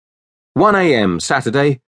1 a.m.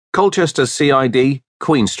 Saturday, Colchester CID,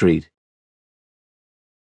 Queen Street.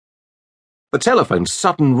 The telephone's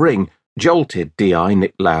sudden ring jolted D.I.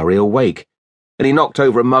 Nick Lowry awake, and he knocked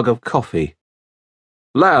over a mug of coffee.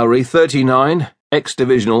 Lowry, 39,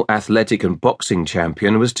 ex-divisional athletic and boxing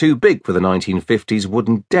champion, was too big for the 1950s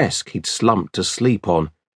wooden desk he'd slumped to sleep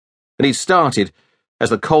on, and he'd started as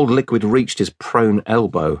the cold liquid reached his prone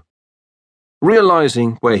elbow.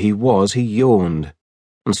 Realising where he was, he yawned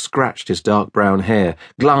and scratched his dark brown hair,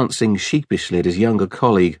 glancing sheepishly at his younger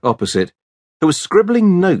colleague opposite, who was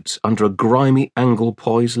scribbling notes under a grimy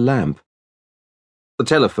angle-poised lamp. The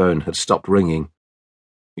telephone had stopped ringing.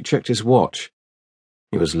 He checked his watch.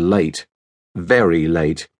 He was late. Very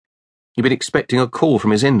late. He'd been expecting a call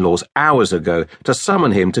from his in-laws hours ago to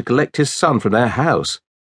summon him to collect his son from their house.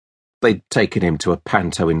 They'd taken him to a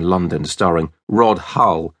panto in London starring Rod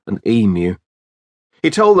Hull and Emu. He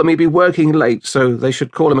told them he'd be working late, so they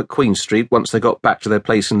should call him at Queen Street once they got back to their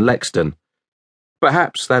place in Lexden.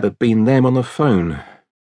 Perhaps that had been them on the phone.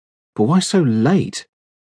 But why so late?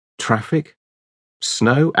 Traffic?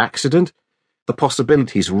 Snow? Accident? The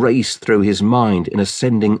possibilities raced through his mind in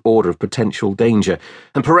ascending order of potential danger,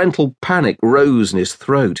 and parental panic rose in his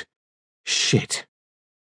throat. Shit.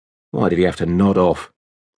 Why did he have to nod off?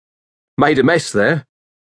 Made a mess there.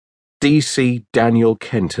 D.C. Daniel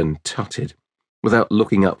Kenton tutted, without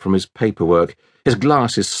looking up from his paperwork, his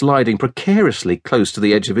glasses sliding precariously close to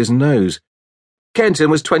the edge of his nose. Kenton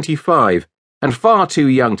was 25, and far too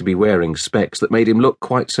young to be wearing specs that made him look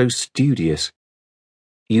quite so studious.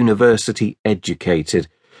 University educated,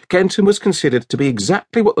 Kenton was considered to be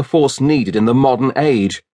exactly what the force needed in the modern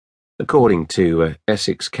age, according to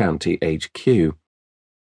Essex County HQ.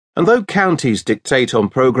 And though counties dictate on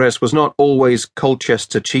progress was not always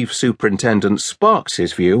Colchester Chief Superintendent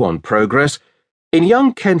Sparks's view on progress, in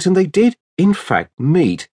young Kenton they did, in fact,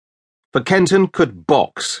 meet. For Kenton could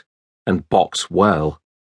box, and box well.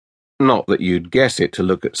 Not that you'd guess it to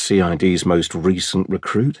look at CID's most recent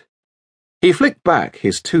recruit. He flicked back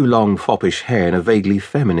his too long foppish hair in a vaguely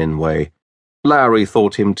feminine way. Lowry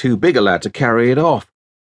thought him too big a lad to carry it off.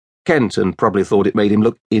 Kenton probably thought it made him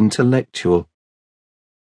look intellectual.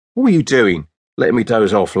 What were you doing, letting me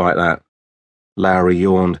doze off like that? Lowry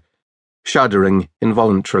yawned, shuddering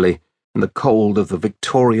involuntarily in the cold of the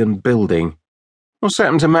Victorian building. What's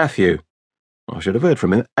happened to Matthew? I should have heard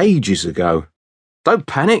from him ages ago. Don't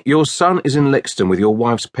panic, your son is in Lexden with your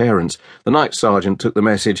wife's parents. The night sergeant took the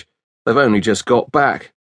message. They've only just got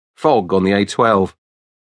back. Fog on the A12.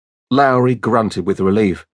 Lowry grunted with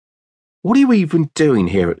relief. What are you even doing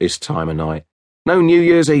here at this time of night? No New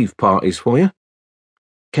Year's Eve parties for you?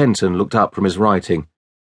 Kenton looked up from his writing,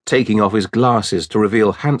 taking off his glasses to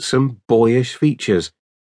reveal handsome, boyish features.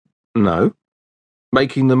 No.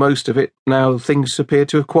 Making the most of it now things appear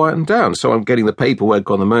to have quietened down, so I'm getting the paperwork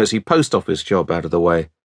on the Mersey post office job out of the way.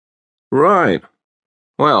 Right.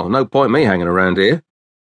 Well, no point me hanging around here,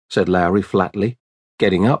 said Lowry flatly,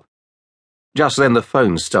 getting up. Just then the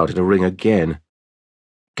phone started to ring again.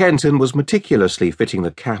 Kenton was meticulously fitting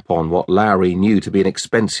the cap on what Lowry knew to be an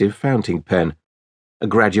expensive fountain pen, a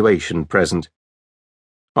graduation present.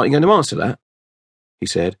 Aren't you going to answer that? He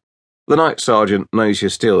said. The night sergeant knows you're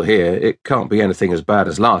still here. It can't be anything as bad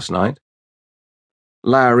as last night.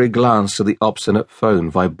 Lowry glanced at the obstinate phone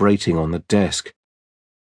vibrating on the desk.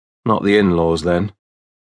 Not the in-laws, then.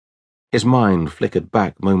 His mind flickered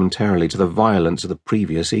back momentarily to the violence of the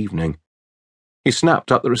previous evening. He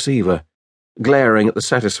snapped up the receiver, glaring at the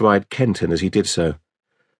satisfied Kenton as he did so.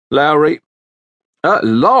 Lowry, at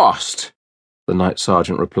last, the night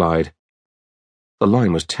sergeant replied. The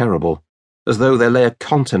line was terrible, as though there lay a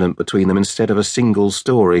continent between them instead of a single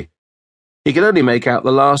story. He could only make out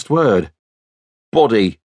the last word.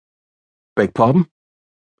 Body. Beg pardon?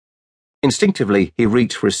 Instinctively, he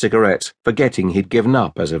reached for his cigarette, forgetting he'd given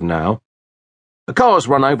up as of now. A car's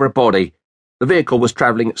run over a body. The vehicle was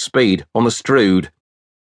travelling at speed on the Strood.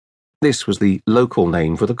 This was the local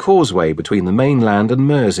name for the causeway between the mainland and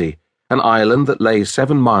Mersey, an island that lay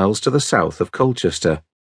 7 miles to the south of Colchester.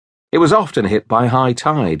 It was often hit by high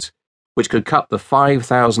tides, which could cut the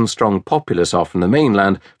 5,000-strong populace off from the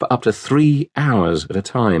mainland for up to 3 hours at a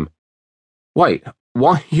time. Wait,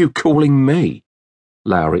 why are you calling me?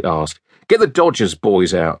 Lowry asked. Get the Dodgers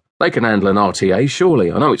boys out. They can handle an RTA,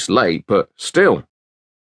 surely. I know it's late, but still.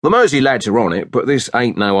 The Mersey lads are on it, but this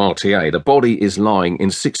ain't no RTA. The body is lying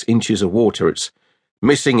in 6 inches of water. It's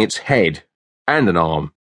missing its head and an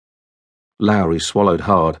arm. Lowry swallowed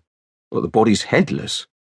hard. But the body's headless.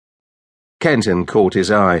 Kenton caught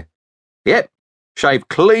his eye. Yep, shaved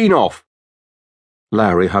clean off.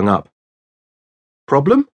 Lowry hung up.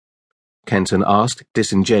 Problem? Kenton asked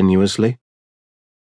disingenuously.